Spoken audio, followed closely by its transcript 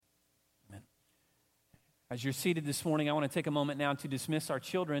As you're seated this morning, I want to take a moment now to dismiss our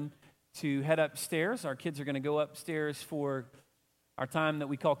children to head upstairs. Our kids are going to go upstairs for our time that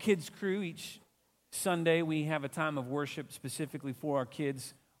we call Kids Crew. Each Sunday, we have a time of worship specifically for our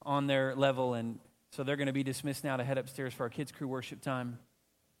kids on their level, and so they're going to be dismissed now to head upstairs for our Kids Crew worship time.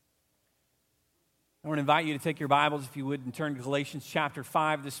 I want to invite you to take your Bibles, if you would, and turn to Galatians chapter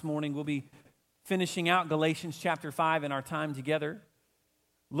 5 this morning. We'll be finishing out Galatians chapter 5 in our time together,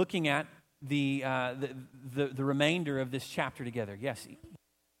 looking at the remainder of this chapter together. Yes.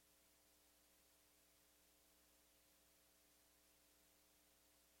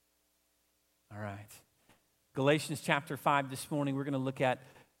 All right. Galatians chapter 5 this morning, we're going to look at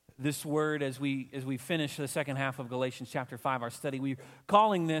this word as we finish the second half of Galatians chapter 5, our study. We're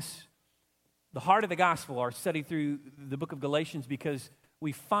calling this the heart of the gospel, our study through the book of Galatians, because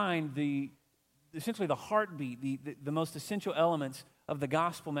we find essentially the heartbeat, the most essential elements of the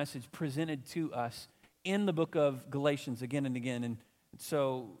gospel message presented to us in the book of Galatians again and again. And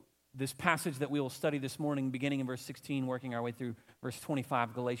so this passage that we will study this morning, beginning in verse 16, working our way through verse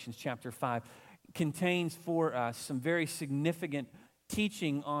 25, Galatians chapter 5, contains for us some very significant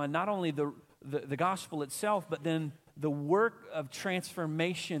teaching on not only the gospel itself, but then the work of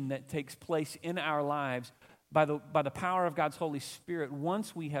transformation that takes place in our lives by the power of God's Holy Spirit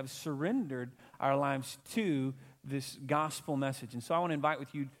once we have surrendered our lives to this gospel message. And so I want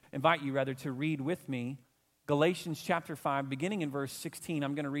to invite you to read with me Galatians chapter 5, beginning in verse 16.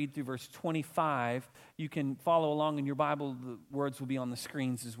 I'm going to read through verse 25. You can follow along in your Bible. The words will be on the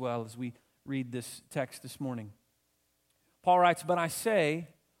screens as well as we read this text this morning. Paul writes, "But I say,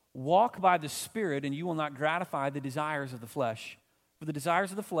 walk by the Spirit, and you will not gratify the desires of the flesh. For the desires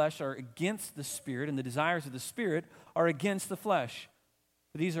of the flesh are against the Spirit, and the desires of the Spirit are against the flesh.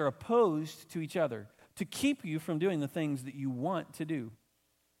 For these are opposed to each other, to keep you from doing the things that you want to do.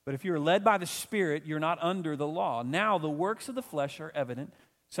 But if you are led by the Spirit, you're not under the law. Now the works of the flesh are evident: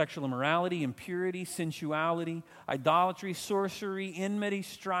 sexual immorality, impurity, sensuality, idolatry, sorcery, enmity,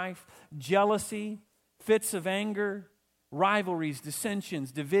 strife, jealousy, fits of anger, rivalries,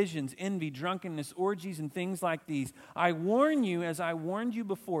 dissensions, divisions, envy, drunkenness, orgies, and things like these. I warn you, as I warned you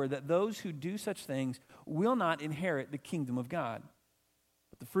before, that those who do such things will not inherit the kingdom of God.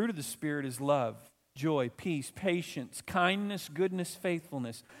 But the fruit of the Spirit is love, joy, peace, patience, kindness, goodness,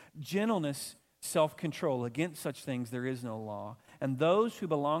 faithfulness, gentleness, self-control. Against such things there is no law. And those who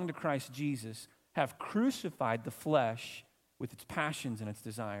belong to Christ Jesus have crucified the flesh with its passions and its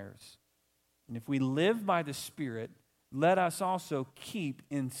desires. And if we live by the Spirit, let us also keep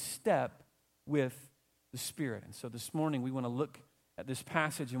in step with the Spirit." And so this morning we want to look at this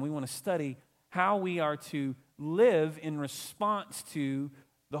passage and we want to study how we are to live in response to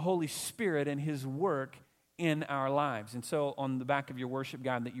the Holy Spirit and His work in our lives. And so on the back of your worship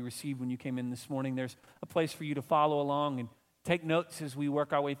guide that you received when you came in this morning, there's a place for you to follow along and take notes as we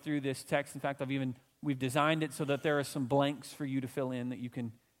work our way through this text. In fact, we've designed it so that there are some blanks for you to fill in that you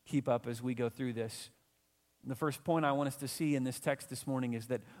can keep up as we go through this. The first point I want us to see in this text this morning is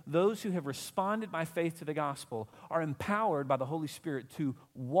that those who have responded by faith to the gospel are empowered by the Holy Spirit to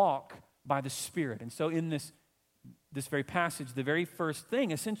walk by the Spirit. And so in this very passage, the very first thing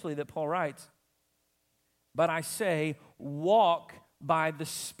essentially that Paul writes, "But I say, walk by the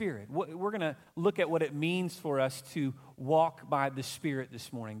Spirit." We're going to look at what it means for us to walk by the Spirit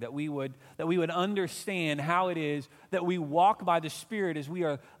this morning, that we would understand how it is that we walk by the Spirit as we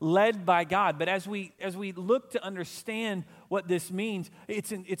are led by God. But as we look to understand what this means,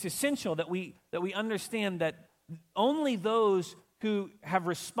 it's essential that we understand that only those who have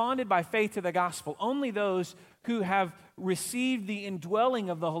responded by faith to the gospel, only those who have received the indwelling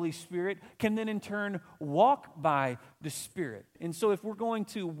of the Holy Spirit can then in turn walk by the Spirit. And so if we're going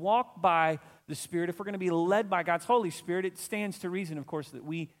to walk by the Spirit, if we're going to be led by God's Holy Spirit, it stands to reason, of course, that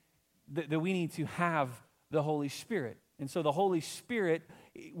we need to have the Holy Spirit. And so the Holy Spirit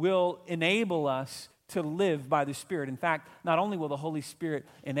will enable us to live by the Spirit. In fact, not only will the Holy Spirit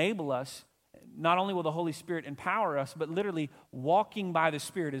enable us, not only will the Holy Spirit empower us, but literally walking by the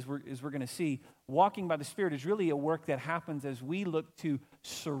Spirit, as we're going to see, walking by the Spirit is really a work that happens as we look to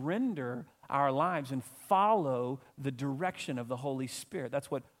surrender our lives and follow the direction of the Holy Spirit.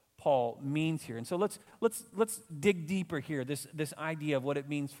 That's what Paul means here. And so let's dig deeper here, this idea of what it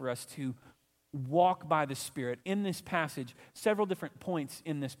means for us to walk by the Spirit. In this passage, several different points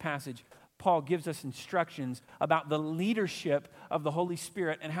in this passage, Paul gives us instructions about the leadership of the Holy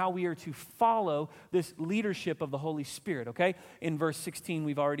Spirit and how we are to follow this leadership of the Holy Spirit, okay? In verse 16,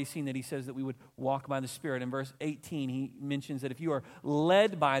 we've already seen that he says that we would walk by the Spirit. In verse 18, he mentions that if you are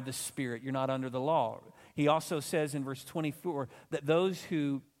led by the Spirit, you're not under the law. He also says in verse 24 that those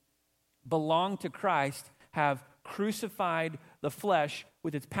who belong to Christ have crucified the flesh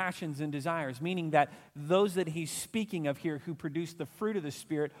with its passions and desires, meaning that those that he's speaking of here who produce the fruit of the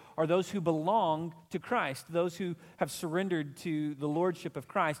Spirit are those who belong to Christ, those who have surrendered to the lordship of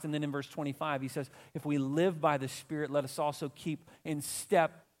Christ. And then in verse 25, he says, if we live by the Spirit, let us also keep in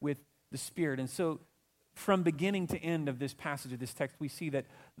step with the Spirit. And so from beginning to end of this passage of this text, we see that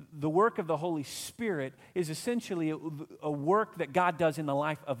the work of the Holy Spirit is essentially a work that God does in the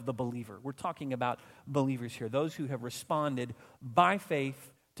life of the believer. We're talking about believers here, those who have responded by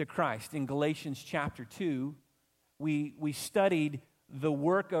faith to Christ. In Galatians chapter 2, we studied the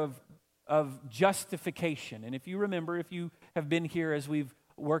work of justification. And if you remember, if you have been here as we've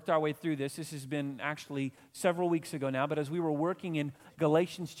worked our way through this has been actually several weeks ago now, but as we were working in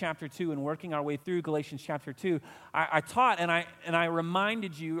Galatians chapter 2 and working our way through Galatians chapter 2, I taught and I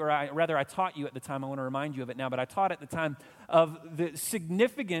reminded you, or I taught you at the time, I want to remind you of it now, but I taught at the time of the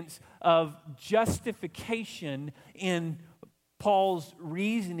significance of justification in Paul's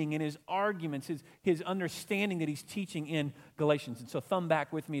reasoning and his arguments, his understanding that he's teaching in Galatians. And so thumb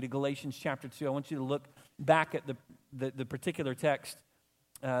back with me to Galatians chapter 2. I want you to look back at the particular text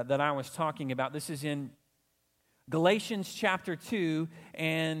that I was talking about. This is in Galatians chapter 2,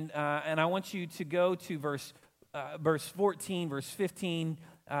 and I want you to go to verse 14, verse 15.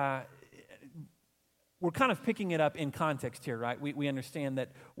 We're kind of picking it up in context here, right? We understand that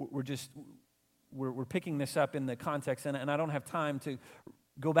we're picking this up in the context, and I don't have time to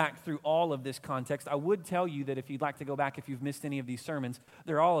go back through all of this context. I would tell you that if you'd like to go back, if you've missed any of these sermons,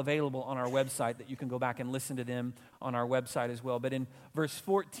 they're all available on our website, that you can go back and listen to them on our website as well. But in verse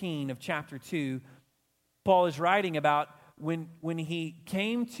 14 of chapter 2, Paul is writing about when he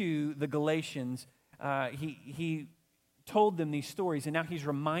came to the Galatians, he told them these stories, and now he's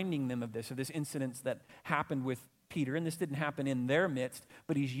reminding them of this incident that happened with Peter, and this didn't happen in their midst,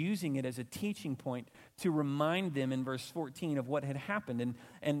 but he's using it as a teaching point to remind them in verse 14 of what had happened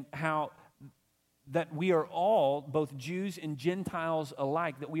and how that we are all, both Jews and Gentiles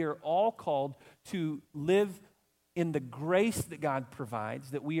alike, that we are all called to live in the grace that God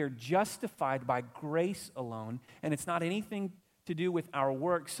provides, that we are justified by grace alone, and it's not anything to do with our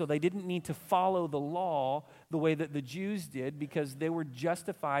works, so they didn't need to follow the law the way that the Jews did because they were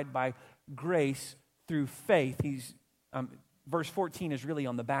justified by grace through faith. Verse 14 is really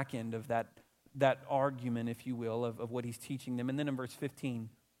on the back end of that argument, if you will, of what he's teaching them. And then in verse 15,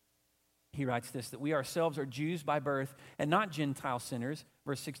 he writes this, that we ourselves are Jews by birth and not Gentile sinners.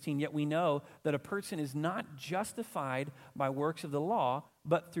 Verse 16, yet we know that a person is not justified by works of the law,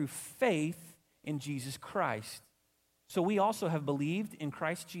 but through faith in Jesus Christ. So we also have believed in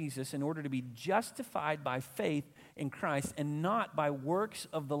Christ Jesus in order to be justified by faith in Christ and not by works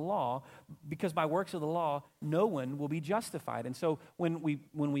of the law, because by works of the law, no one will be justified. And so when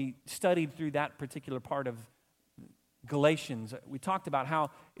we studied through that particular part of Galatians, we talked about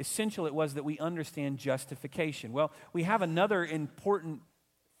how essential it was that we understand justification. Well, we have another important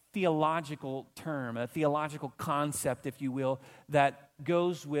theological term, a theological concept, if you will, that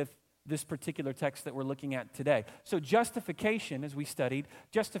goes with this particular text that we're looking at today. So justification, as we studied,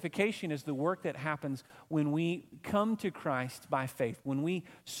 justification is the work that happens when we come to Christ by faith, when we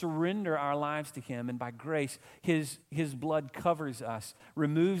surrender our lives to Him, and by grace, His blood covers us,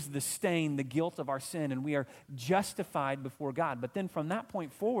 removes the stain, the guilt of our sin, and we are justified before God. But then from that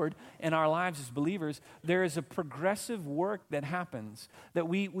point forward in our lives as believers, there is a progressive work that happens, that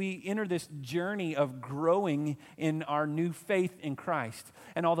we enter this journey of growing in our new faith in Christ.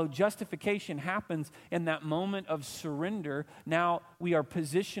 And although justification happens in that moment of surrender, now we are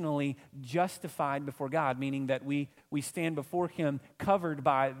positionally justified before God, meaning that we stand before Him covered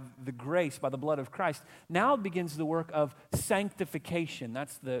by the grace, by the blood of Christ. Now begins the work of sanctification.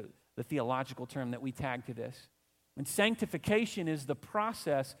 That's the theological term that we tag to this. And sanctification is the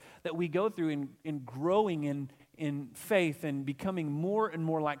process that we go through in growing in faith and becoming more and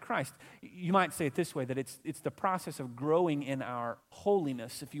more like Christ. You might say it this way, that it's the process of growing in our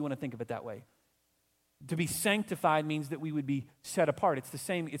holiness, if you want to think of it that way. To be sanctified means that we would be set apart.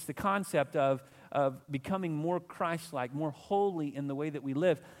 It's the concept of becoming more Christ-like, more holy in the way that we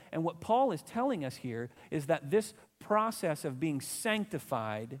live. And what Paul is telling us here is that this process of being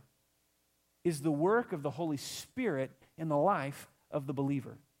sanctified is the work of the Holy Spirit in the life of the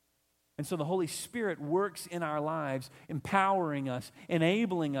believer. And so the Holy Spirit works in our lives, empowering us,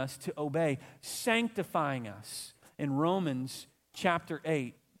 enabling us to obey, sanctifying us. In Romans chapter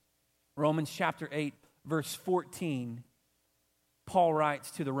 8, verse 14, Paul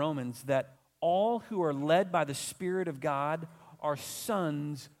writes to the Romans that all who are led by the Spirit of God are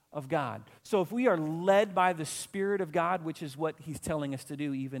sons of God. So if we are led by the Spirit of God, which is what he's telling us to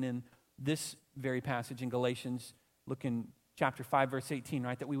do even in this very passage in Galatians, look in chapter 5, verse 18,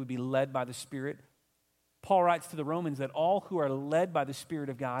 right, that we would be led by the Spirit. Paul writes to the Romans that all who are led by the Spirit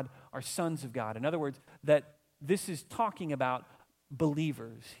of God are sons of God. In other words, that this is talking about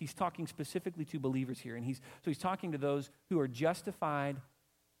believers. He's talking specifically to believers here. And he's talking to those who are justified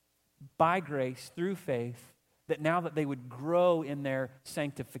by grace through faith, that now that they would grow in their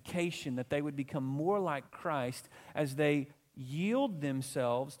sanctification, that they would become more like Christ as they yield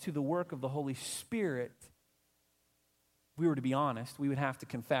themselves to the work of the Holy Spirit. If we were to be honest, we would have to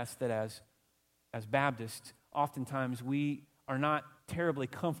confess that as Baptists, oftentimes we are not terribly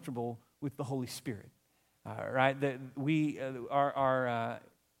comfortable with the Holy Spirit, right? That our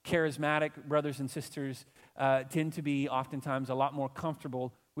charismatic brothers and sisters tend to be oftentimes a lot more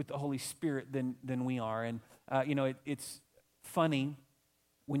comfortable with the Holy Spirit than we are. And, it's funny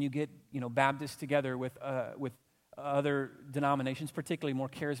when you get, Baptists together with other denominations, particularly more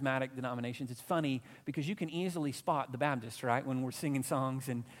charismatic denominations. It's funny because you can easily spot the Baptists, right, when we're singing songs.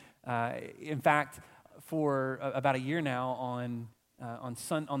 And in fact, for about a year now, on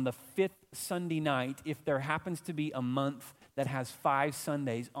the fifth Sunday night, if there happens to be a month that has 5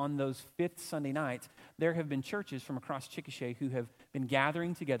 Sundays, on those fifth Sunday nights, there have been churches from across Chickasha who have been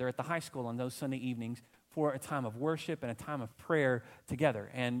gathering together at the high school on those Sunday evenings for a time of worship and a time of prayer together.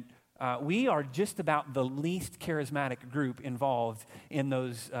 And we are just about the least charismatic group involved in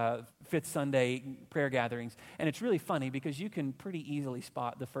those fifth Sunday prayer gatherings. And it's really funny because you can pretty easily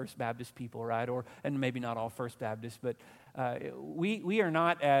spot the First Baptist people, right? And maybe not all First Baptists, but we are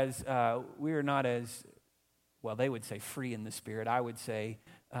not as well, they would say free in the Spirit. I would say,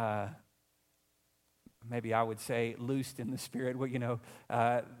 loosed in the Spirit,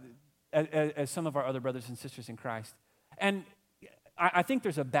 as some of our other brothers and sisters in Christ. And I think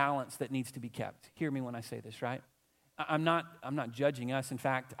there's a balance that needs to be kept. Hear me when I say this, right? I'm not judging us. In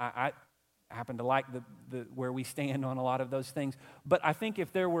fact, I happen to like the where we stand on a lot of those things. But I think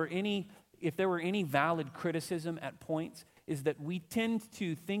if there were any valid criticism at points, is that we tend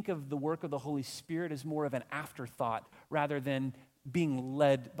to think of the work of the Holy Spirit as more of an afterthought rather than being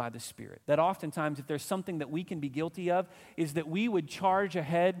led by the Spirit. That oftentimes, if there's something that we can be guilty of, is that we would charge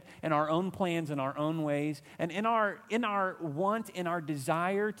ahead in our own plans and our own ways, and in our want, in our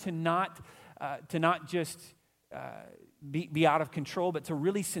desire to not just be out of control, but to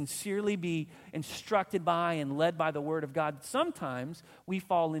really sincerely be instructed by and led by the Word of God. Sometimes we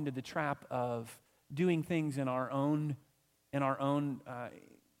fall into the trap of doing things in our own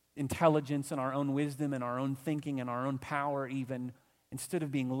intelligence and our own wisdom and our own thinking and our own power even, instead of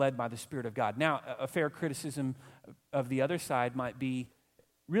being led by the Spirit of God. Now, a fair criticism of the other side might be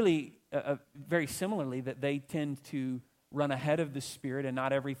really very similarly that they tend to run ahead of the Spirit, and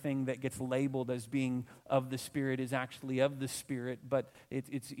not everything that gets labeled as being of the Spirit is actually of the Spirit, but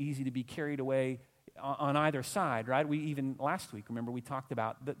it's easy to be carried away on either side, right? We even last week, remember, we talked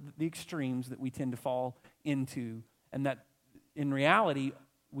about the extremes that we tend to fall into, and that in reality,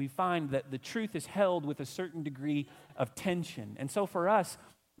 we find that the truth is held with a certain degree of tension. And so for us,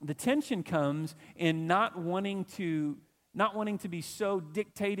 the tension comes in not wanting to be so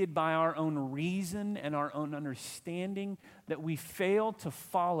dictated by our own reason and our own understanding that we fail to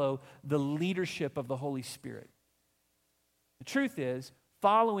follow the leadership of the Holy Spirit. The truth is,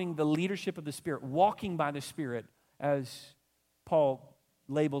 following the leadership of the Spirit, walking by the Spirit, as Paul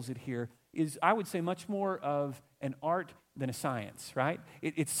labels it here, is, I would say, much more of an art than a science, right?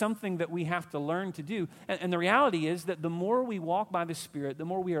 It's something that we have to learn to do. And the reality is that the more we walk by the Spirit, the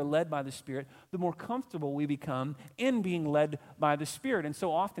more we are led by the Spirit, the more comfortable we become in being led by the Spirit. And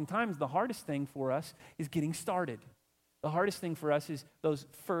so oftentimes the hardest thing for us is getting started. The hardest thing for us is those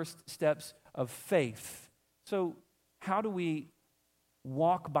first steps of faith. So how do we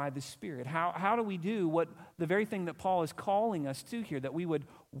walk by the Spirit? How do we do what the very thing that Paul is calling us to here, that we would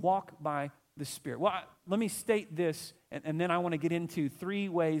walk by the Spirit? Well, let me state this, and then I want to get into 3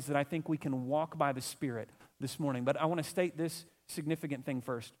 ways that I think we can walk by the Spirit this morning. But I want to state this significant thing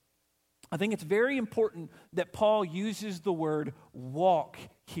first. I think it's very important that Paul uses the word walk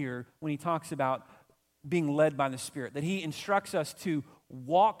here when he talks about being led by the Spirit, that he instructs us to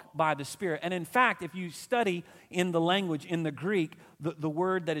walk by the Spirit. And in fact, if you study in the language, in the Greek, the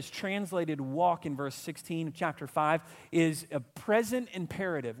word that is translated walk in verse 16 of chapter 5 is a present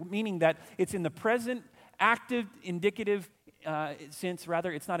imperative, meaning that it's in the present active indicative sense.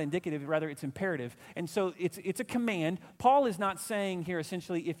 Rather, it's not indicative, rather it's imperative. And so it's a command. Paul is not saying here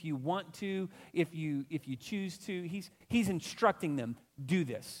essentially if you want to, if you choose to. He's instructing them, do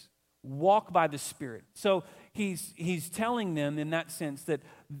this. walk by the Spirit. So he's telling them in that sense that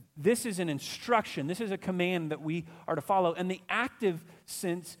this is an instruction, this is a command that we are to follow. And the active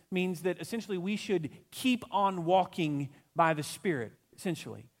sense means that essentially we should keep on walking by the Spirit,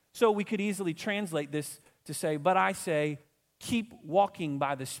 essentially. So we could easily translate this to say, but I say, keep walking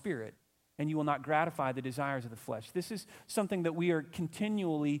by the Spirit, and you will not gratify the desires of the flesh. This is something that we are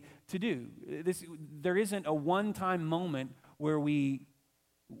continually to do. There isn't a one-time moment where we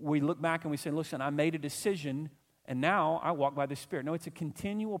look back and we say, listen, I made a decision, and now I walk by the Spirit. No, it's a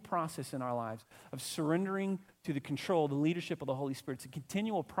continual process in our lives of surrendering to the control, the leadership of the Holy Spirit. It's a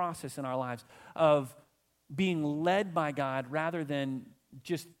continual process in our lives of being led by God rather than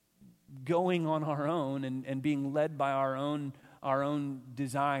just going on our own and being led by our own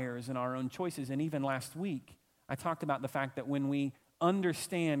desires and our own choices. And even last week, I talked about the fact that when we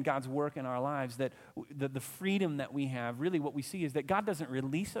understand God's work in our lives, that the freedom that we have, really what we see is that God doesn't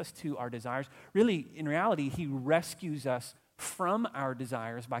release us to our desires. Really, in reality, He rescues us from our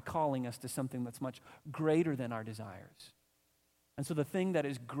desires by calling us to something that's much greater than our desires. And so the thing that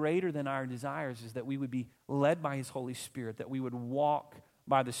is greater than our desires is that we would be led by His Holy Spirit, that we would walk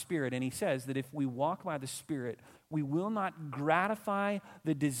by the Spirit. And He says that if we walk by the Spirit, we will not gratify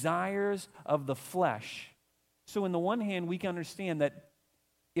the desires of the flesh. So on the one hand, we can understand that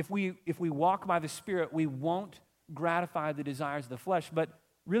if we walk by the Spirit, we won't gratify the desires of the flesh. But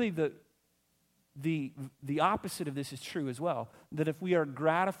really the opposite of this is true as well. That if we are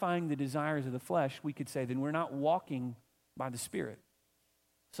gratifying the desires of the flesh, we could say then we're not walking by the Spirit.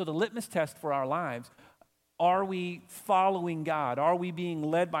 So the litmus test for our lives, are we following God? Are we being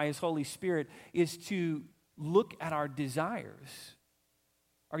led by His Holy Spirit? Is to look at our desires.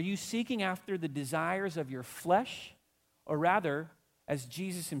 Are you seeking after the desires of your flesh? Or rather, as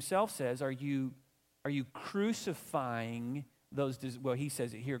Jesus Himself says, are you crucifying those, well, He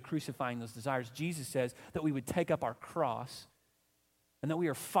says it here, crucifying those desires. Jesus says that we would take up our cross and that we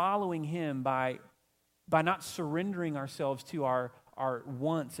are following Him by not surrendering ourselves to our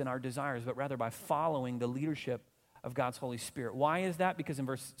wants and our desires, but rather by following the leadership of God's Holy Spirit. Why is that? Because in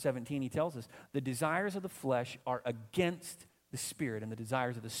verse 17 He tells us, the desires of the flesh are against the Spirit, and the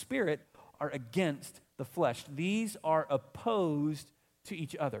desires of the Spirit are against the flesh. These are opposed to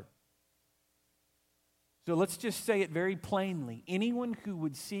each other. So let's just say it very plainly. Anyone who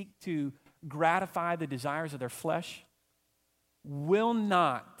would seek to gratify the desires of their flesh will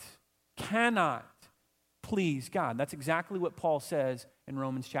not, cannot please God. That's exactly what Paul says in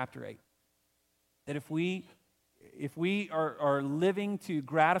Romans chapter 8. That if we are living to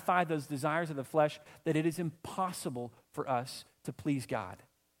gratify those desires of the flesh, that it is impossible for us to please God.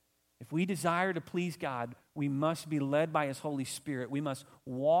 If we desire to please God, we must be led by His Holy Spirit. We must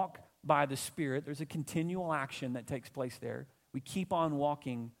walk by the Spirit. There's a continual action that takes place there. We keep on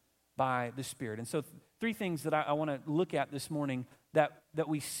walking by the Spirit. And so three things that I want to look at this morning that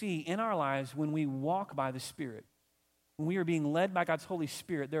we see in our lives when we walk by the Spirit. When we are being led by God's Holy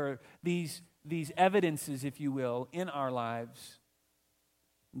Spirit, there are these evidences, if you will, in our lives.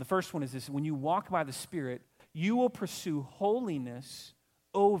 And the first one is this: when you walk by the Spirit, you will pursue holiness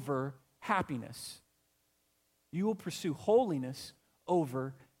over happiness. You will pursue holiness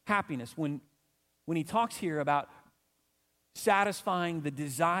over happiness. When he talks here about satisfying the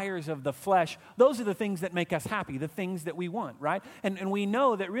desires of the flesh, those are the things that make us happy, the things that we want, right? And we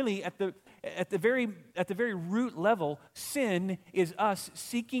know that really at the very root level, sin is us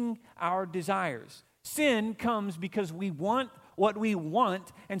seeking our desires. Sin comes because we want what we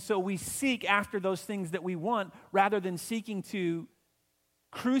want, and so we seek after those things that we want rather than seeking to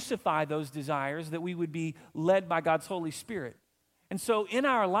crucify those desires, that we would be led by God's Holy Spirit. And so in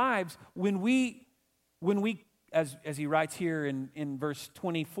our lives, when we as he writes here in verse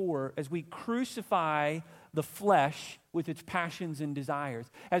 24, as we crucify the flesh with its passions and desires,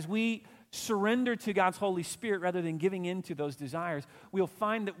 as we surrender to God's Holy Spirit rather than giving in to those desires, we'll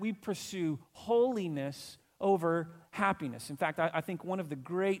find that we pursue holiness over happiness. In fact, I think one of the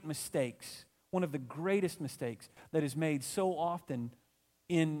greatest mistakes that is made so often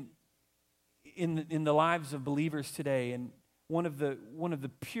in the lives of believers today, and one of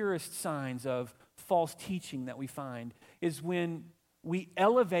the purest signs of false teaching that we find, is when we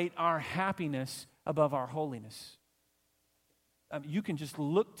elevate our happiness above our holiness. You can just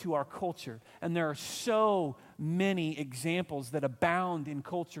look to our culture, and there are so many examples that abound in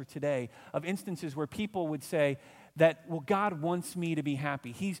culture today of instances where people would say, well, God wants me to be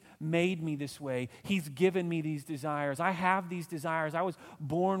happy. He's made me this way. He's given me these desires. I have these desires. I was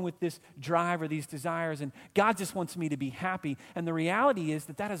born with this drive or these desires, and God just wants me to be happy. And the reality is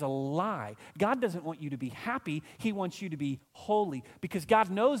that is a lie. God doesn't want you to be happy. He wants you to be holy, because God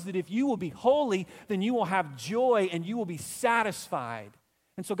knows that if you will be holy, then you will have joy and you will be satisfied.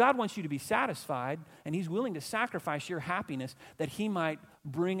 And so God wants you to be satisfied, and He's willing to sacrifice your happiness that He might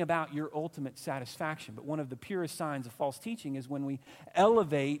bring about your ultimate satisfaction. But one of the purest signs of false teaching is when we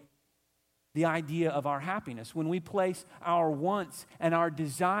elevate the idea of our happiness, when we place our wants and our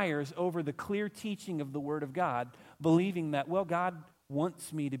desires over the clear teaching of the Word of God, believing that, well, God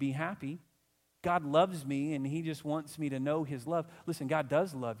wants me to be happy. God loves me, and He just wants me to know His love. Listen, God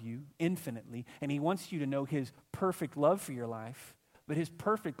does love you infinitely, and He wants you to know His perfect love for your life. But His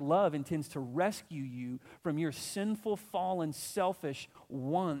perfect love intends to rescue you from your sinful, fallen, selfish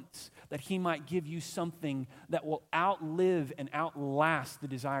wants, that He might give you something that will outlive and outlast the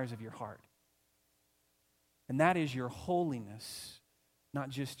desires of your heart. And that is your holiness, not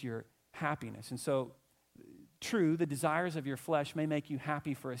just your happiness. And so, true, the desires of your flesh may make you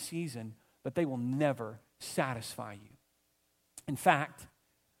happy for a season, but they will never satisfy you. In fact,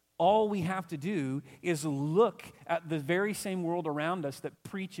 all we have to do is look at the very same world around us that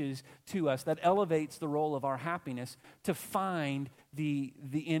preaches to us, that elevates the role of our happiness, to find the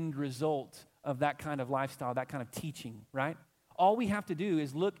end result of that kind of lifestyle, that kind of teaching, right? All we have to do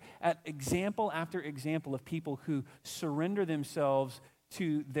is look at example after example of people who surrender themselves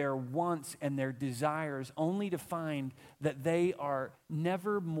to their wants and their desires, only to find that they are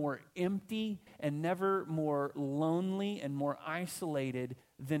never more empty and never more lonely and more isolated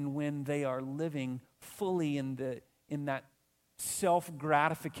than when they are living fully in that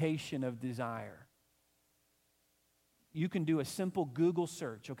self-gratification of desire. You can do a simple Google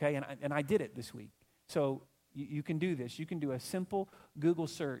search, okay? And I did it this week. So you can do this. You can do a simple Google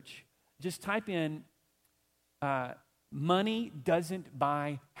search. Just type in money doesn't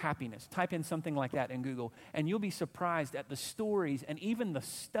buy happiness. Type in something like that in Google, and you'll be surprised at the stories and even the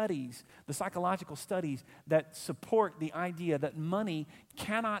studies, the psychological studies that support the idea that money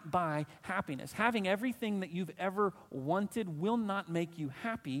cannot buy happiness. Having everything that you've ever wanted will not make you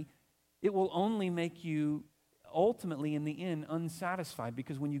happy. It will only make you ultimately, in the end, unsatisfied,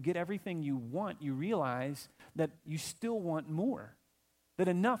 because when you get everything you want, you realize that you still want more, that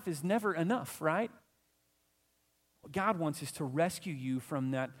enough is never enough, right? What God wants is to rescue you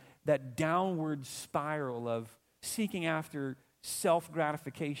from that downward spiral of seeking after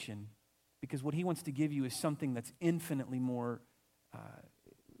self-gratification, because what He wants to give you is something that's infinitely more,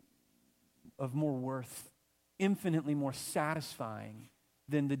 of more worth, infinitely more satisfying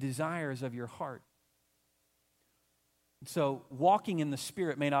than the desires of your heart. So walking in the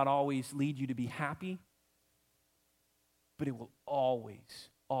Spirit may not always lead you to be happy, but it will always,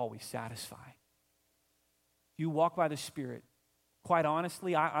 always satisfy. If you walk by the Spirit, quite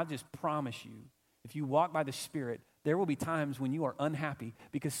honestly, I just promise you, if you walk by the Spirit, there will be times when you are unhappy,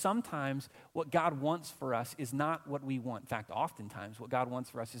 because sometimes what God wants for us is not what we want. In fact, oftentimes what God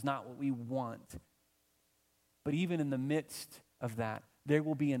wants for us is not what we want. But even in the midst of that, there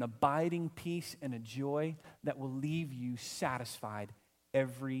will be an abiding peace and a joy that will leave you satisfied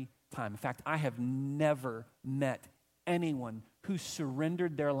every time. In fact, I have never met anyone who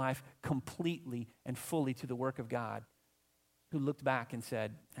surrendered their life completely and fully to the work of God who looked back and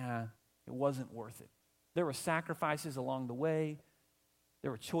said, it wasn't worth it. There were sacrifices along the way.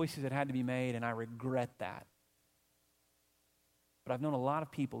 There were choices that had to be made, and I regret that. But I've known a lot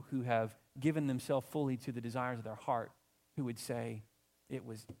of people who have given themselves fully to the desires of their heart who would say it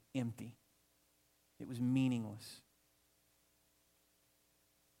was empty. It was meaningless.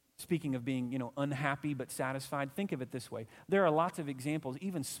 Speaking of being, unhappy but satisfied, think of it this way. There are lots of examples,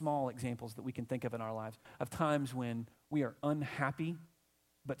 even small examples that we can think of in our lives, of times when we are unhappy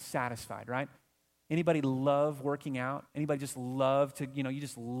but satisfied, right? Anybody love working out? Anybody just love to, you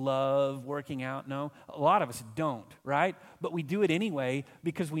just love working out? No? A lot of us don't, right? But we do it anyway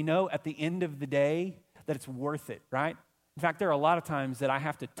because we know at the end of the day that it's worth it, right? In fact, there are a lot of times that I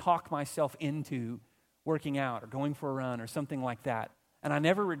have to talk myself into working out or going for a run or something like that. And I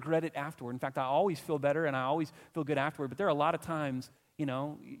never regret it afterward. In fact, I always feel better and I always feel good afterward. But there are a lot of times,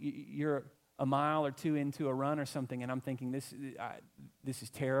 you're a mile or two into a run or something, and I'm thinking, this is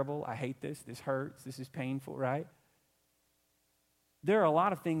terrible. I hate this. This hurts. This is painful, right? There are a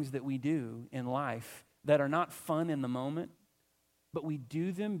lot of things that we do in life that are not fun in the moment, but we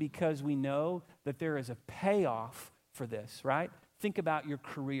do them because we know that there is a payoff for this, right? Think about your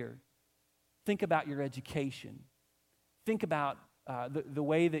career. Think about your education. Think about the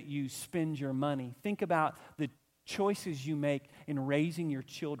way that you spend your money. Think about the choices you make in raising your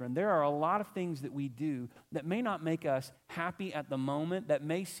children. There are a lot of things that we do that may not make us happy at the moment, that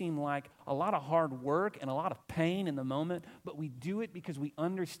may seem like a lot of hard work and a lot of pain in the moment, but we do it because we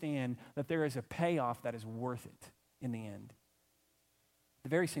understand that there is a payoff that is worth it in the end. The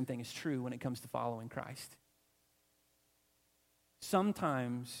very same thing is true when it comes to following Christ.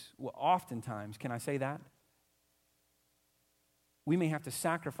 Sometimes, well, oftentimes, can I say that? We may have to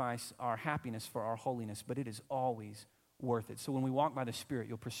sacrifice our happiness for our holiness, but it is always worth it. So when we walk by the Spirit,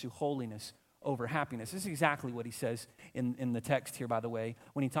 you'll pursue holiness over happiness. This is exactly what he says in the text here, by the way,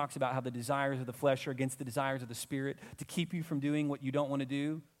 when he talks about how the desires of the flesh are against the desires of the Spirit to keep you from doing what you don't want to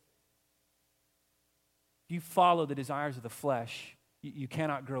do. If you follow the desires of the flesh, you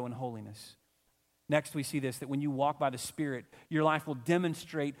cannot grow in holiness. Next, we see this, that when you walk by the Spirit, your life will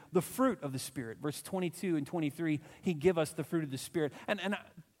demonstrate the fruit of the Spirit. Verse 22 and 23, he give us the fruit of the Spirit. And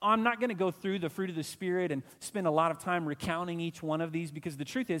I'm not going to go through the fruit of the Spirit and spend a lot of time recounting each one of these, because the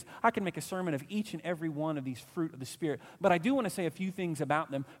truth is, I can make a sermon of each and every one of these fruit of the Spirit. But I do want to say a few things about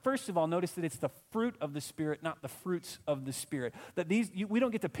them. First of all, notice that it's the fruit of the Spirit, not the fruits of the Spirit. That we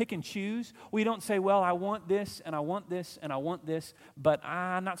don't get to pick and choose. We don't say, well, I want this, and I want this, and I want this, but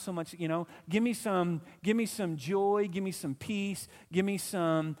not so much, give me some joy, give me some peace, give me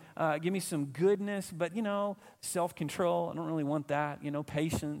some goodness, but, self-control, I don't really want that,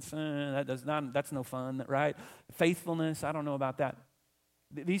 patience, that's no fun, right? Faithfulness, I don't know about that.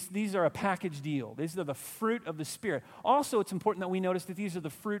 These are a package deal. These are the fruit of the Spirit. Also, it's important that we notice that these are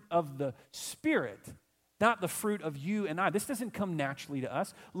the fruit of the Spirit, not the fruit of you and I. This doesn't come naturally to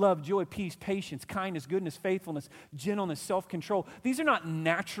us. Love, joy, peace, patience, kindness, goodness, faithfulness, gentleness, self-control. These are not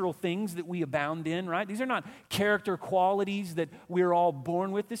natural things that we abound in, right? These are not character qualities that we're all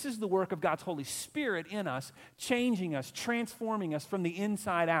born with. This is the work of God's Holy Spirit in us, changing us, transforming us from the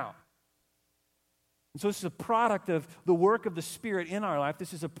inside out. And so this is a product of the work of the Spirit in our life.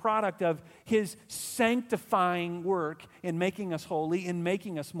 This is a product of His sanctifying work in making us holy, in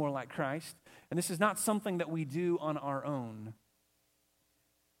making us more like Christ. And this is not something that we do on our own.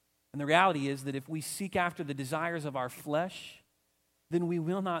 And the reality is that if we seek after the desires of our flesh, then we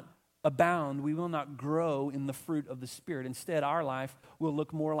will not abound, we will not grow in the fruit of the Spirit. Instead, our life will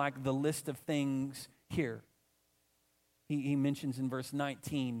look more like the list of things here. He mentions in verse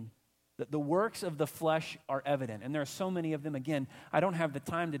 19 that the works of the flesh are evident. And there are so many of them. Again, I don't have the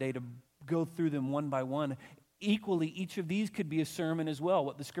time today to go through them one by one. Equally, each of these could be a sermon as well,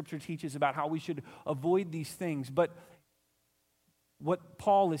 what the Scripture teaches about how we should avoid these things. But what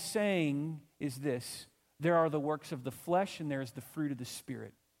Paul is saying is this: there are the works of the flesh and there is the fruit of the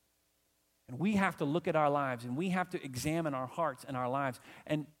Spirit. And we have to look at our lives and we have to examine our hearts and our lives.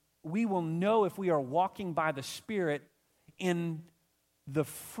 And we will know if we are walking by the Spirit in the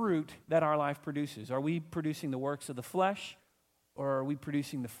fruit that our life produces. Are we producing the works of the flesh, or are we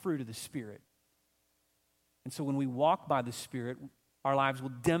producing the fruit of the Spirit? And so when we walk by the Spirit, our lives will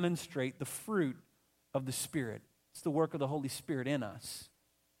demonstrate the fruit of the Spirit. It's the work of the Holy Spirit in us.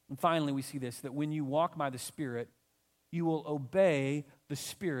 And finally, we see this, that when you walk by the Spirit, you will obey the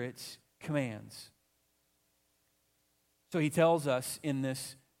Spirit's commands. So he tells us in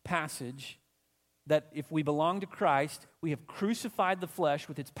this passage that if we belong to Christ, we have crucified the flesh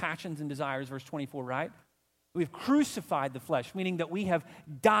with its passions and desires, verse 24, right? We have crucified the flesh, meaning that we have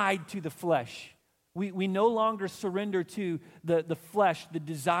died to the flesh. We no longer surrender to the flesh, the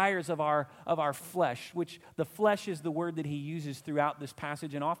desires of our flesh, which the flesh is the word that he uses throughout this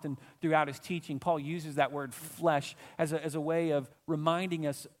passage and often throughout his teaching. Paul uses that word flesh as a way of reminding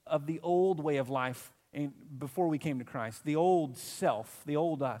us of the old way of life before we came to Christ, the old self, the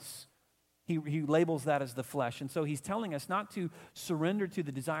old us. He labels that as the flesh. And so he's telling us not to surrender to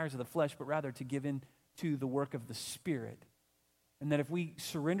the desires of the flesh, but rather to give in to the work of the Spirit. And that if we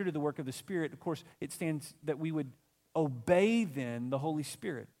surrender to the work of the Spirit, of course, it stands that we would obey then the Holy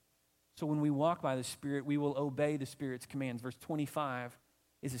Spirit. So when we walk by the Spirit, we will obey the Spirit's commands. Verse 25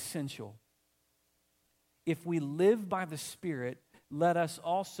 is essential. If we live by the Spirit, let us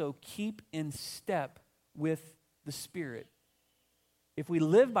also keep in step with the Spirit. If we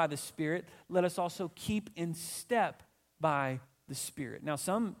live by the Spirit, let us also keep in step by the Spirit. Now,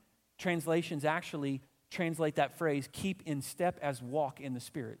 some translations actually translate that phrase, keep in step, as walk in the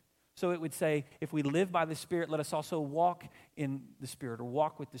Spirit. So it would say, if we live by the Spirit, let us also walk in the Spirit, or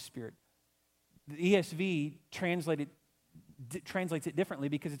walk with the Spirit. The ESV translates it differently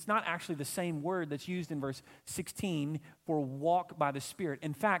because it's not actually the same word that's used in verse 16 for walk by the Spirit.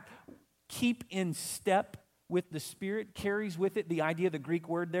 In fact, keep in step with the Spirit carries with it the idea, the Greek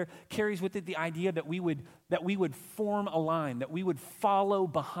word there, carries with it the idea that we would form a line, that we would follow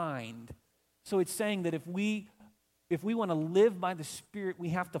behind. So it's saying that if we if we want to live by the Spirit, we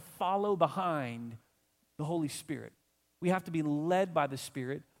have to follow behind the Holy Spirit. We have to be led by the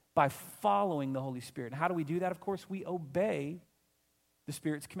Spirit by following the Holy Spirit. How do we do that? Of course, we obey the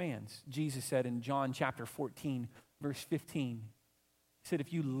Spirit's commands. Jesus said in John chapter 14, verse 15, he said,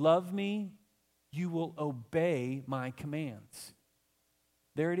 if you love me, you will obey my commands.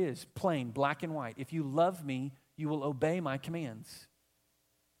 There it is, plain, black and white. If you love me, you will obey my commands.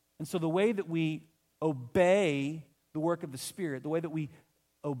 And so the way that we obey the work of the Spirit, the way that we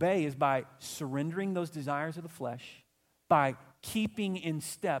obey is by surrendering those desires of the flesh, by keeping in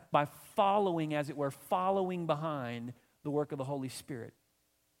step, by following, as it were, following behind the work of the Holy Spirit.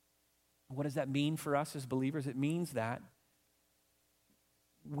 What does that mean for us as believers? It means that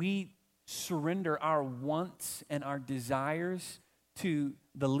we surrender our wants and our desires to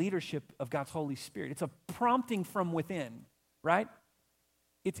the leadership of God's Holy Spirit. It's a prompting from within, right?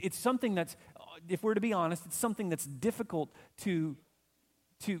 It's something that's, if we're to be honest, it's something that's difficult to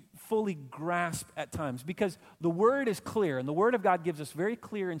fully grasp at times, because the Word is clear, and the Word of God gives us very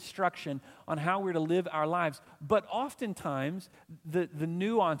clear instruction on how we're to live our lives. But oftentimes, the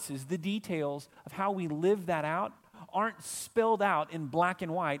nuances, the details of how we live that out aren't spelled out in black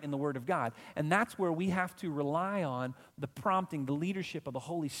and white in the Word of God. And that's where we have to rely on the prompting, the leadership of the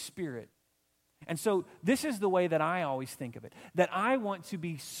Holy Spirit. And so this is the way that I always think of it, that I want to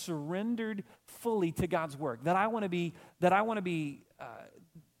be surrendered fully to God's work, that I want to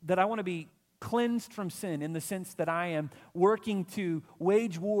be cleansed from sin, in the sense that I am working to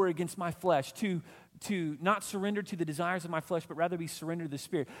wage war against my flesh, to not surrender to the desires of my flesh, but rather be surrendered to the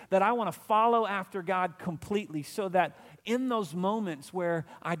Spirit. That I want to follow after God completely, so that in those moments where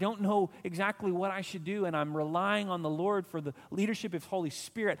I don't know exactly what I should do and I'm relying on the Lord for the leadership of Holy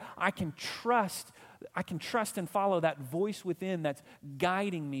Spirit, I can trust and follow that voice within that's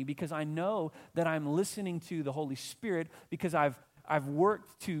guiding me, because I know that I'm listening to the Holy Spirit, because I've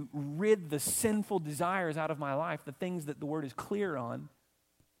worked to rid the sinful desires out of my life, the things that the Word is clear on.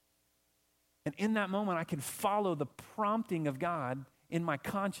 And in that moment, I can follow the prompting of God in my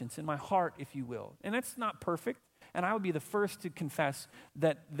conscience, in my heart, if you will. And that's not perfect. And I would be the first to confess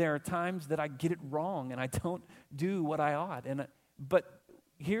that there are times that I get it wrong and I don't do what I ought. But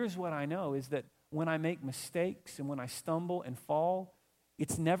here's what I know, is that when I make mistakes and when I stumble and fall,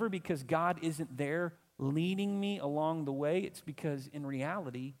 it's never because God isn't there leading me along the way. It's because in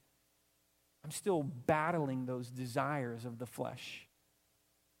reality, I'm still battling those desires of the flesh.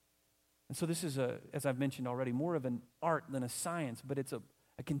 And so this is, as I've mentioned already, more of an art than a science, but it's a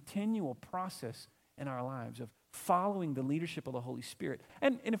continual process in our lives of following the leadership of the Holy Spirit.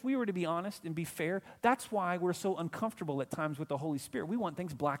 And if we were to be honest and be fair, that's why we're so uncomfortable at times with the Holy Spirit. We want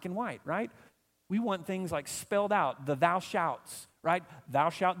things black and white, right? We want things like spelled out, the thou shalt, right?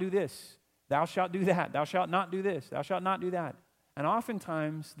 Thou shalt do this, thou shalt do that, thou shalt not do this, thou shalt not do that. And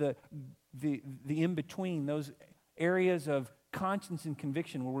oftentimes the in-between, those areas of conscience and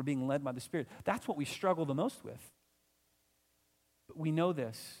conviction where we're being led by the Spirit, that's what we struggle the most with. But we know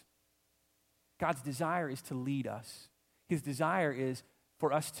this. God's desire is to lead us. His desire is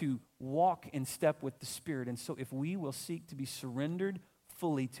for us to walk in step with the Spirit. And so if we will seek to be surrendered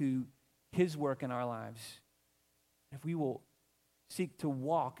fully to His work in our lives, if we will seek to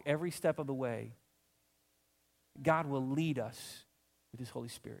walk every step of the way, God will lead us with His Holy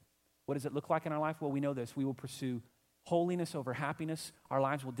Spirit. What does it look like in our life? Well, we know this. We will pursue holiness over happiness. Our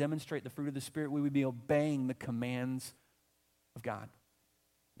lives will demonstrate the fruit of the Spirit. We would be obeying the commands of God.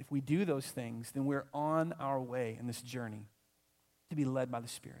 If we do those things, then we're on our way in this journey to be led by the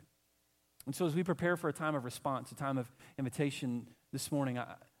Spirit. And so as we prepare for a time of response, a time of invitation this morning,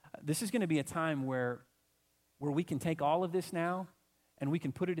 this is going to be a time where we can take all of this now and we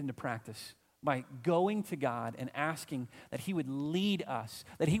can put it into practice by going to God and asking that He would lead us,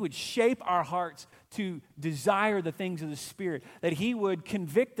 that He would shape our hearts to desire the things of the Spirit, that He would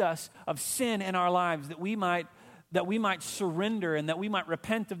convict us of sin in our lives, that we might surrender and that we might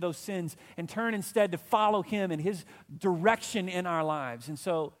repent of those sins and turn instead to follow Him and His direction in our lives. And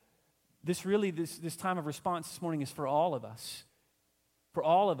so this time of response this morning is for all of us. For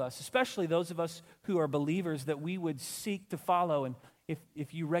all of us, especially those of us who are believers, that we would seek to follow. And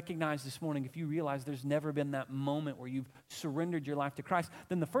if you recognize this morning, if you realize there's never been that moment where you've surrendered your life to Christ,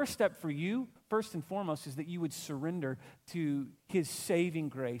 then the first step for you, first and foremost, is that you would surrender to His saving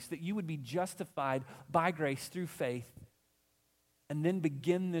grace, that you would be justified by grace through faith, and then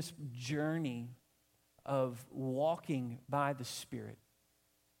begin this journey of walking by the Spirit.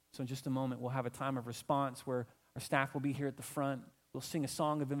 So in just a moment, we'll have a time of response where our staff will be here at the front. We'll sing a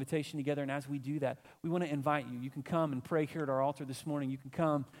song of invitation together, and as we do that, we want to invite you. You can come and pray here at our altar this morning. You can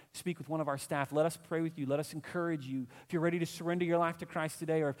come speak with one of our staff. Let us pray with you. Let us encourage you. If you're ready to surrender your life to Christ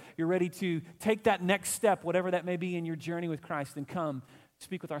today, or if you're ready to take that next step, whatever that may be in your journey with Christ, then come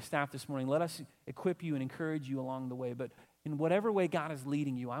speak with our staff this morning. Let us equip you and encourage you along the way. But in whatever way God is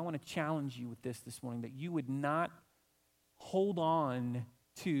leading you, I want to challenge you with this morning, that you would not hold on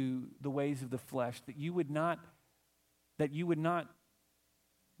to the ways of the flesh, that you would not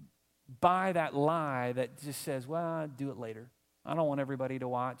buy that lie that just says, well, I'll do it later. I don't want everybody to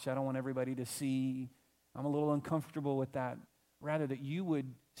watch. I don't want everybody to see. I'm a little uncomfortable with that. Rather, that you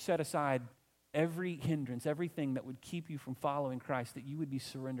would set aside every hindrance, everything that would keep you from following Christ, that you would be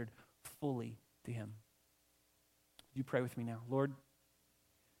surrendered fully to Him. Would you pray with me now? Lord,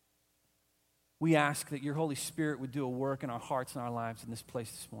 we ask that your Holy Spirit would do a work in our hearts and our lives in this place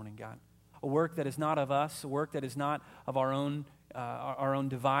this morning, God. A work that is not of us, a work that is not of our own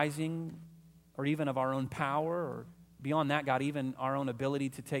devising, or even of our own power, or beyond that, God, even our own ability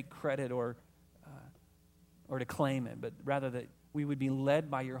to take credit or to claim it, but rather that we would be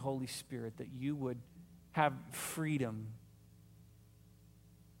led by your Holy Spirit, that you would have freedom.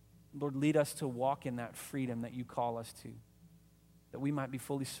 Lord, lead us to walk in that freedom that you call us to, that we might be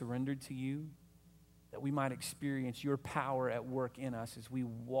fully surrendered to you, that we might experience your power at work in us as we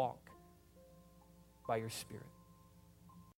walk by your Spirit.